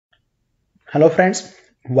Hello friends,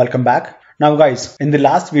 welcome back. Now guys, in the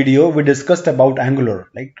last video we discussed about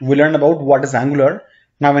Angular. We learned about what is Angular.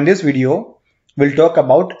 Now in this video we'll talk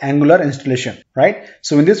about Angular installation, right?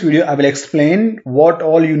 So in this video I will explain what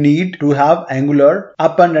all you need to have Angular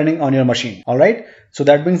up and running on your machine. Alright, so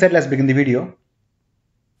that being said, let's begin the video.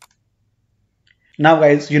 Now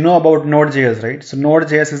guys, you know about nodejs, right? So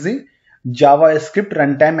nodejs is the JavaScript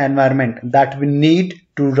runtime environment that we need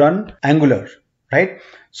to run Angular, right?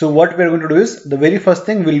 So what we're going to do is, the very first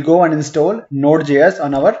thing, we'll go and install nodejs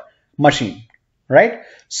on our machine, right?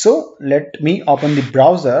 So let me open the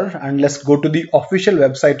browser and let's go to the official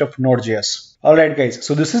website of nodejs. Alright guys,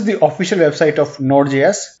 so this is the official website of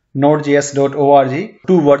nodejs, nodejs.org.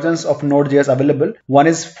 Two versions of nodejs available. One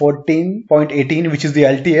is 14.18, which is the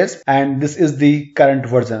LTS, and this is the current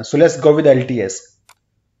version. So let's go with the LTS.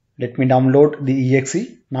 Let me download the exe.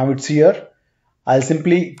 Now it's here. I'll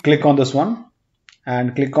simply click on this one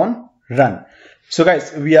and click on run. So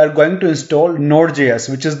guys, we are going to install nodejs,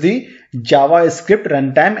 which is the JavaScript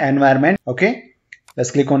runtime environment. Okay,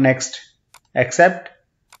 let's click on next, accept,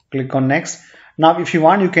 click on next. Now if you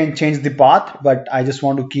want, you can change the path, but I just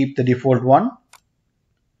want to keep the default one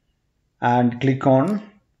and click on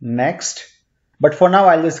next. But for now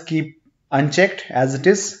I'll just keep unchecked as it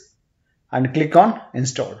is and click on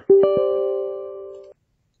install.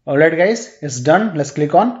 Alright guys, it's done. Let's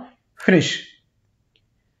click on finish.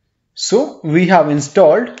 So we have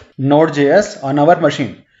installed nodejs on our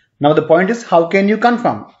machine. Now the point is, how can you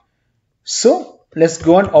confirm? So let's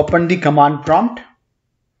go and open the command prompt,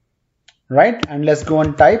 right? And let's go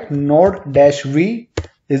and type node-v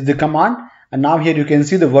is the command. And now here you can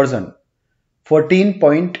see the version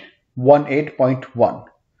 14.18.1.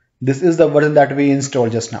 This is the version that we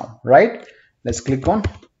installed just now, right? Let's click on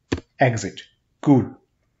exit. Cool.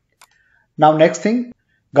 Now next thing,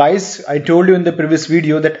 guys, I told you in the previous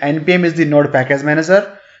video that npm is the node package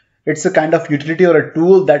manager. It's a kind of utility or a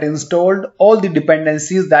tool that installed all the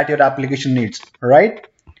dependencies that your application needs, right?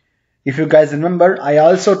 If you guys remember, I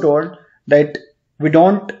also told that we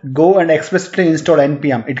don't go and explicitly install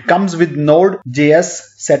npm. It comes with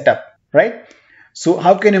node.js setup, right? So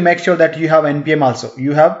how can you make sure that you have npm also?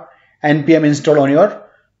 You have npm installed on your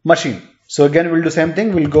machine. So again, we'll do same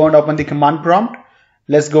thing. We'll go and open the command prompt.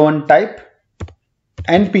 Let's go and type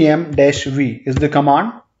npm-v is the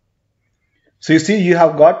command. So you see, you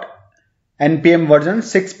have got npm version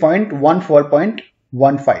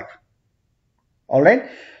 6.14.15. All right.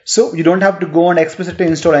 So you don't have to go and explicitly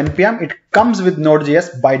install npm. It comes with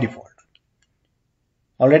node.js by default.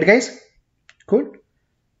 All right, guys. Cool.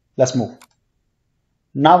 Let's move.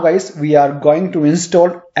 Now, guys, we are going to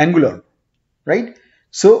install Angular, right?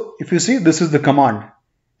 So if you see, this is the command.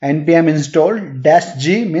 npm install -g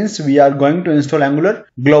means we are going to install Angular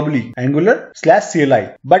globally, Angular/CLI.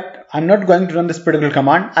 But I'm not going to run this particular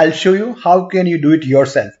command. I'll show you how can you do it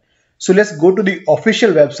yourself. So let's go to the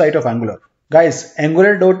official website of Angular. Guys,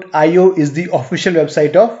 angular.io is the official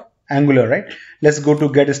website of Angular, right? Let's go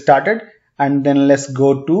to get started and then let's go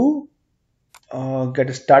to get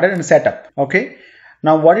started and setup. Okay.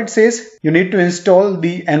 Now what it says, you need to install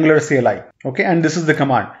the Angular CLI. Okay. And this is the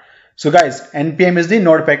command. So guys, npm is the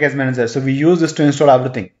node package manager. So we use this to install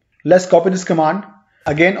everything. Let's copy this command.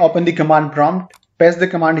 Again, open the command prompt, paste the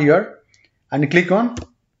command here and click on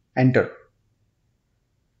enter.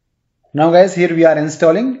 Now guys, here we are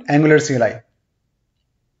installing Angular CLI,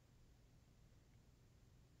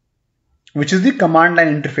 which is the command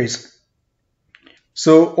line interface.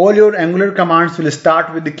 So all your Angular commands will start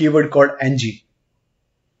with the keyword called ng.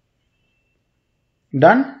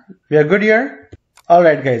 Done? We are good here.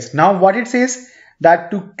 Alright guys, now what it says, that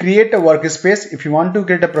to create a workspace, if you want to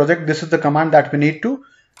create a project, this is the command that we need to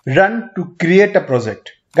run to create a project.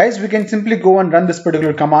 Guys, we can simply go and run this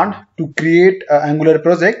particular command to create an Angular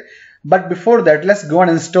project. But before that, let's go and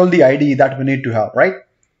install the IDE that we need to have, right?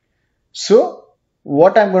 So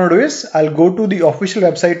what I'm going to do is, I'll go to the official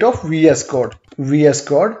website of vscode.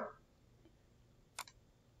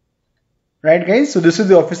 Right guys, so this is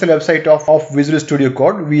the official website of Visual Studio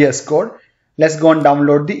Code, VS Code. Let's go and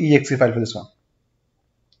download the exe file for this one.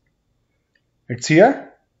 It's here.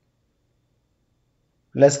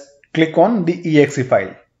 Let's click on the exe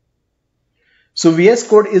file. So VS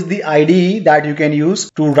Code is the IDE that you can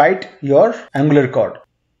use to write your Angular code.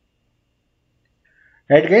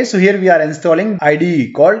 Right guys, so here we are installing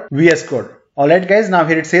IDE called VS Code. Alright guys, now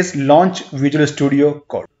here it says launch Visual Studio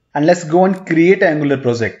Code. And let's go and create an Angular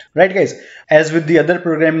project. Right guys, as with the other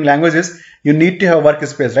programming languages, you need to have a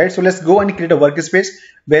workspace, right? So let's go and create a workspace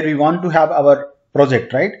where we want to have our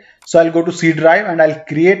project, right? So I'll go to C drive and I'll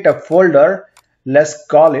create a folder. Let's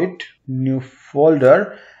call it new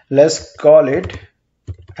folder. let's call it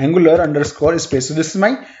Angular underscore space. So this is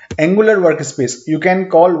my Angular workspace. You can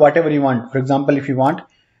call whatever you want. For example, if you want,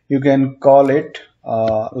 you can call it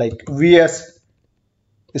like VS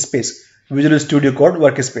space, Visual Studio Code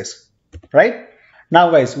workspace, right?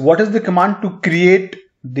 Now guys, what is the command to create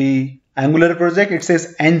the Angular project? It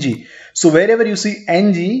says ng. So wherever you see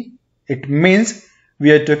ng, it means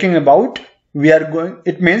we are talking about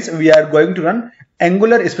it means we are going to run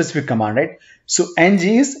Angular specific command, right? So ng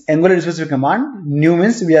is Angular specific command, new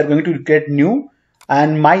means we are going to create new,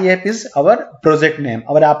 and my app is our project name,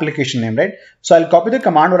 our application name, right? So I'll copy the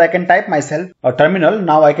command, or I can type myself a terminal.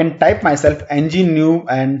 Now I can type myself ng new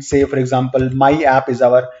and say, for example, my app is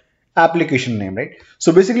our application name, right?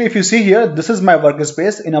 So basically, if you see here, this is my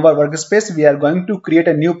workspace. In our workspace, we are going to create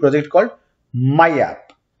a new project called my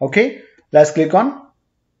app. Okay, let's click on.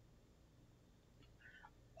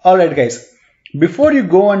 Alright guys, before you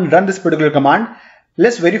go and run this particular command,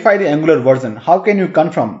 let's verify the Angular version. How can you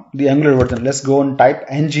confirm the Angular version? Let's go and type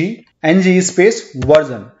ng space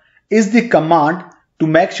version is the command to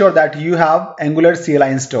make sure that you have Angular CLI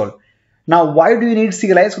installed. Now, why do you need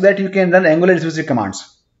CLI? So that you can run Angular specific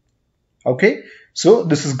commands. Okay, so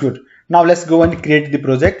this is good. Now let's go and create the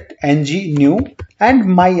project ng new, and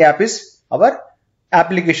my app is our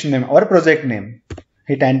application name, our project name.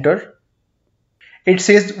 Hit enter. It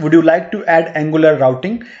says, would you like to add Angular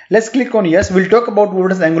routing? Let's click on yes. We'll talk about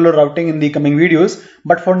what is Angular routing in the coming videos,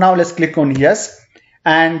 but for now let's click on yes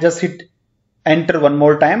and just hit enter one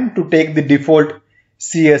more time to take the default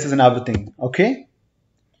CSS and everything. Okay,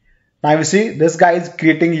 now you see this guy is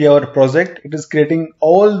creating your project. It is creating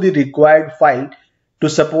all the required file to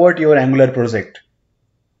support your Angular project,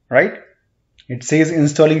 right? It says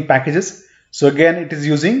installing packages. So again, it is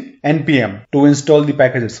using npm to install the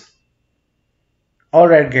packages.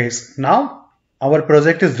 Alright guys, now our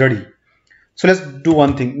project is ready. So let's do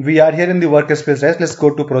one thing. We are here in the workspace, right? Let's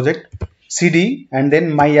go to project, cd, and then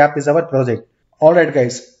my app is our project. Alright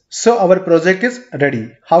guys, so our project is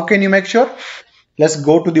ready. How can you make sure? Let's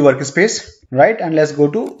go to the workspace, right? And let's go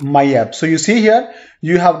to my app. So you see here,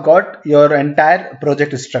 you have got your entire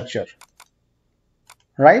project structure,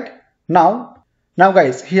 right? Now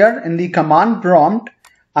guys, here in the command prompt,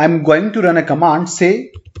 I'm going to run a command,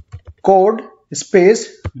 say code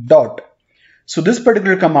space dot. So this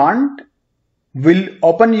particular command will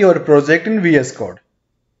open your project in VS Code.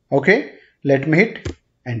 Okay, let me hit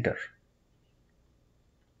enter.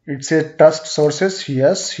 It says trust sources.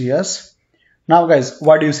 Yes. Now guys,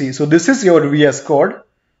 what do you see? So this is your VS Code,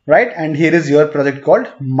 right? And here is your project called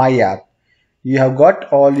my app. You have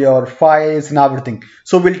got all your files and everything.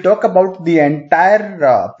 So we'll talk about the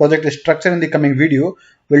entire project structure in the coming video.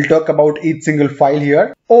 We'll talk about each single file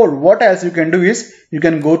here. Or what else you can do is you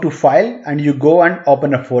can go to file and you go and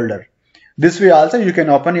open a folder. This way also you can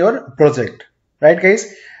open your project, right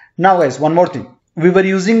guys? Now guys, one more thing. We were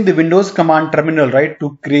using the Windows command terminal, right,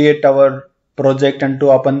 to create our project and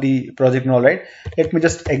to open the project and all, right? Let me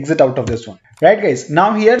just exit out of this one, right guys?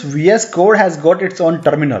 Now here VS Code has got its own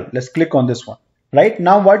terminal. Let's click on this one. Right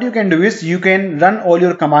now what you can do is you can run all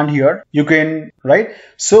your command here. You can, right?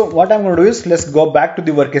 So what I'm going to do is let's go back to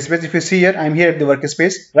the workspace. If you see here, I'm here at the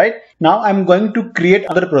workspace, right? Now I'm going to create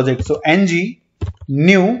another project. So ng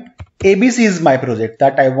new ABC is my project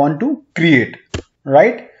that I want to create,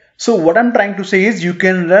 right? So what I'm trying to say is you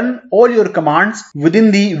can run all your commands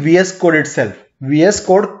within the VS Code itself. VS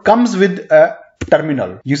Code comes with a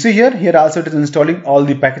terminal. You see here also it is installing all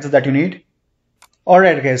the packages that you need.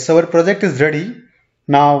 Alright guys, so our project is ready.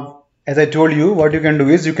 Now, as I told you, what you can do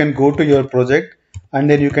is you can go to your project and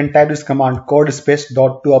then you can type this command code space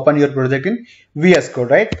dot to open your project in VS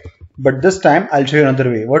Code, right? But this time I'll show you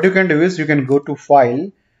another way. What you can do is you can go to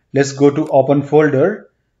file, let's go to open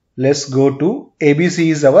folder, let's go to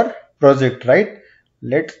ABC is our project, right?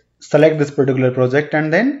 Let's select this particular project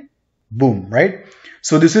and then boom, right?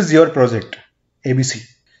 So this is your project ABC.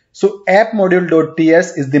 So app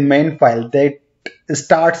module.ts is the main file that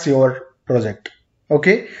starts your project.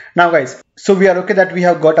 Okay, now guys, so we are okay that we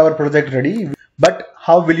have got our project ready, but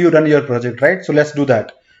how will you run your project, right? So let's do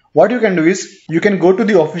that. What you can do is you can go to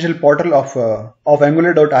the official portal of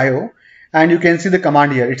angular.io and you can see the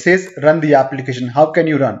command here. It says run the application. How can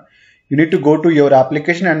you run? You need to go to your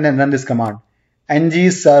application and then run this command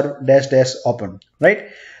ng serve -- open, right?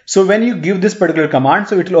 So when you give this particular command,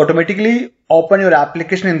 so it will automatically open your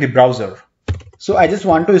application in the browser. So I just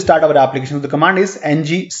want to start our application. So the command is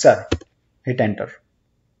ng serve. Hit enter.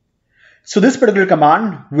 So this particular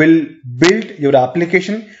command will build your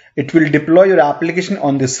application. It will deploy your application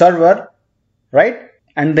on the server, right?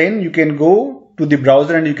 And then you can go to the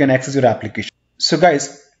browser and you can access your application. So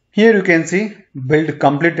guys, Here you can see build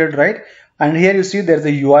completed, right? And here you see there's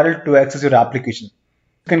a URL to access your application.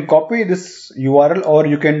 You can copy this URL or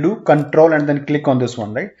you can do control and then click on this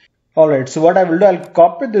one, right? Alright, so what I will do, I'll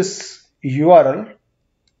copy this URL,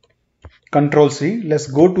 control C. Let's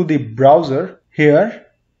go to the browser here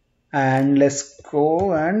and let's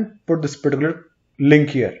go and put this particular link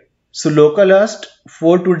here. So localhost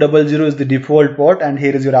 4200 is the default port and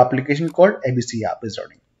here is your application called ABC app is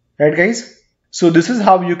running. Right guys? So this is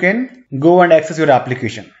how you can go and access your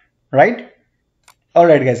application, right?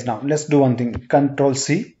 Alright guys, now let's do one thing. Control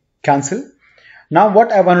C, cancel. Now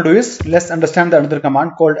what I want to do is, let's understand the another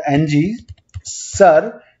command called ng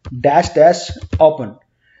ser -- open.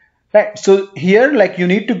 Right, so here like you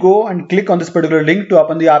need to go and click on this particular link to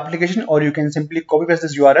open the application, or you can simply copy paste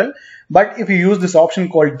this URL. But if you use this option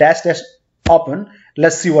called -- open,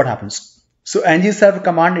 let's see what happens. So ng serve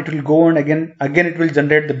command, it will go and again it will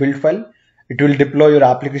generate the build file. It will deploy your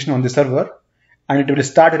application on the server and it will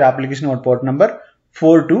start your application on port number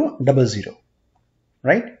 4200,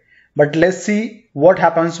 right? But let's see what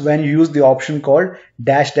happens when you use the option called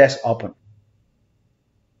 -- open.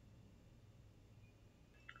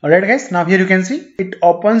 Alright guys, now here you can see it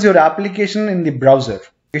opens your application in the browser.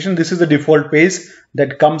 This is the default page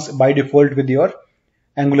that comes by default with your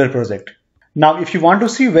Angular project. Now if you want to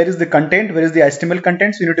see where is the content, where is the HTML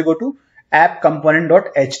content, so you need to go to app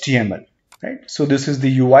component.html. Right, so this is the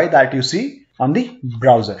UI that you see on the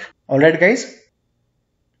browser. Alright guys,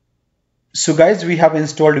 so guys, we have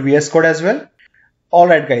installed VS Code as well.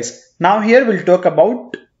 Alright guys, now here we'll talk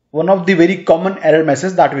about one of the very common error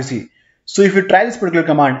messages that we see. So if you try this particular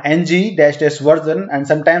command ng -- version, and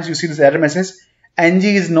sometimes you see this error message, ng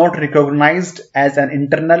is not recognized as an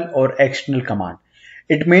internal or external command.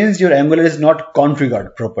 It means your Angular is not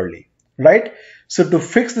configured properly, right? So to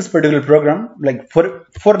fix this particular program, like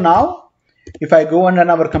for now, if I go and run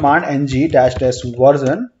our command ng --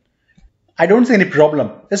 version, I don't see any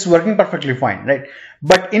problem. It's working perfectly fine, right?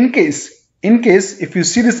 But in case if you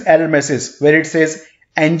see this error message where it says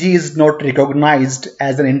ng is not recognized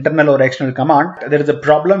as an internal or external command, there is a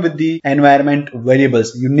problem with the environment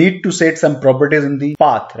variables. You need to set some properties in the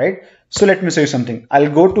path, right? So let me show you something. I'll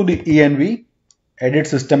go to the env, edit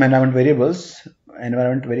system environment variables.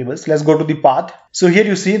 Let's go to the path. So here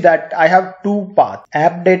you see that I have two paths: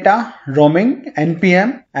 app data roaming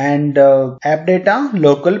npm and app data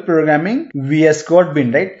local programming vscode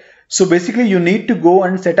bin, right? So basically you need to go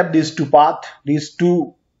and set up these two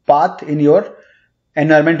path in your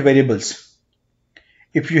environment variables.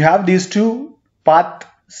 If you have these two path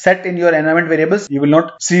set in your environment variables, you will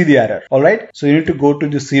not see the error. Alright, so you need to go to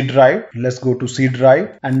the C drive. Let's go to C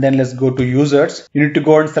drive and then let's go to users. You need to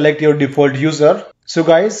go and select your default user. So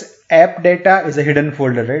guys, app data is a hidden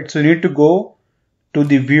folder, right? So you need to go to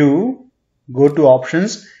the view, go to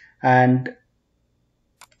options and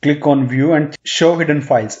click on view and show hidden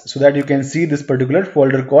files so that you can see this particular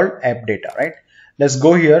folder called app data, right? Let's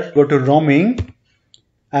go here, go to roaming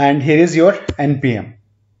and here is your npm.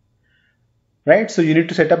 Right, so you need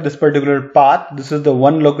to set up this particular path. This is the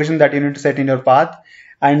one location that you need to set in your path,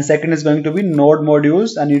 and second is going to be node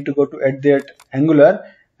modules, and you need to go to @Angular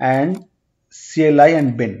and CLI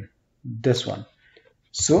and bin, this one.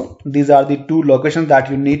 So these are the two locations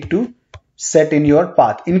that you need to set in your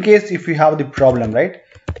path in case if you have the problem, right?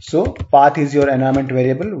 So path is your environment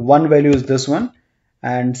variable, one value is this one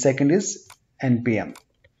and second is npm.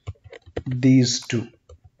 These two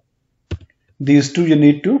you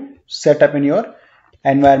need to set up in your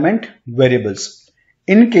environment variables.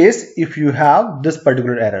 In case if you have this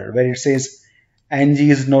particular error where it says ng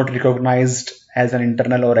is not recognized as an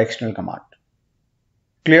internal or external command.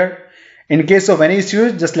 Clear? In case of any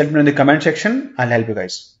issues, just let me know in the comment section. I'll help you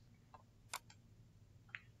guys.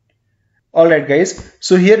 Alright guys,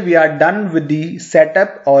 so here we are done with the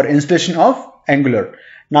setup or installation of Angular.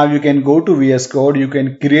 Now you can go to VS Code, you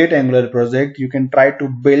can create Angular project, you can try to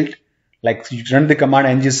build, like you run the command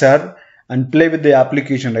ng-serve and play with the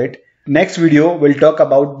application, right? Next video we'll talk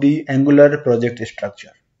about the Angular project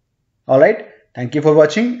structure. Alright, thank you for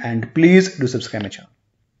watching and please do subscribe my channel.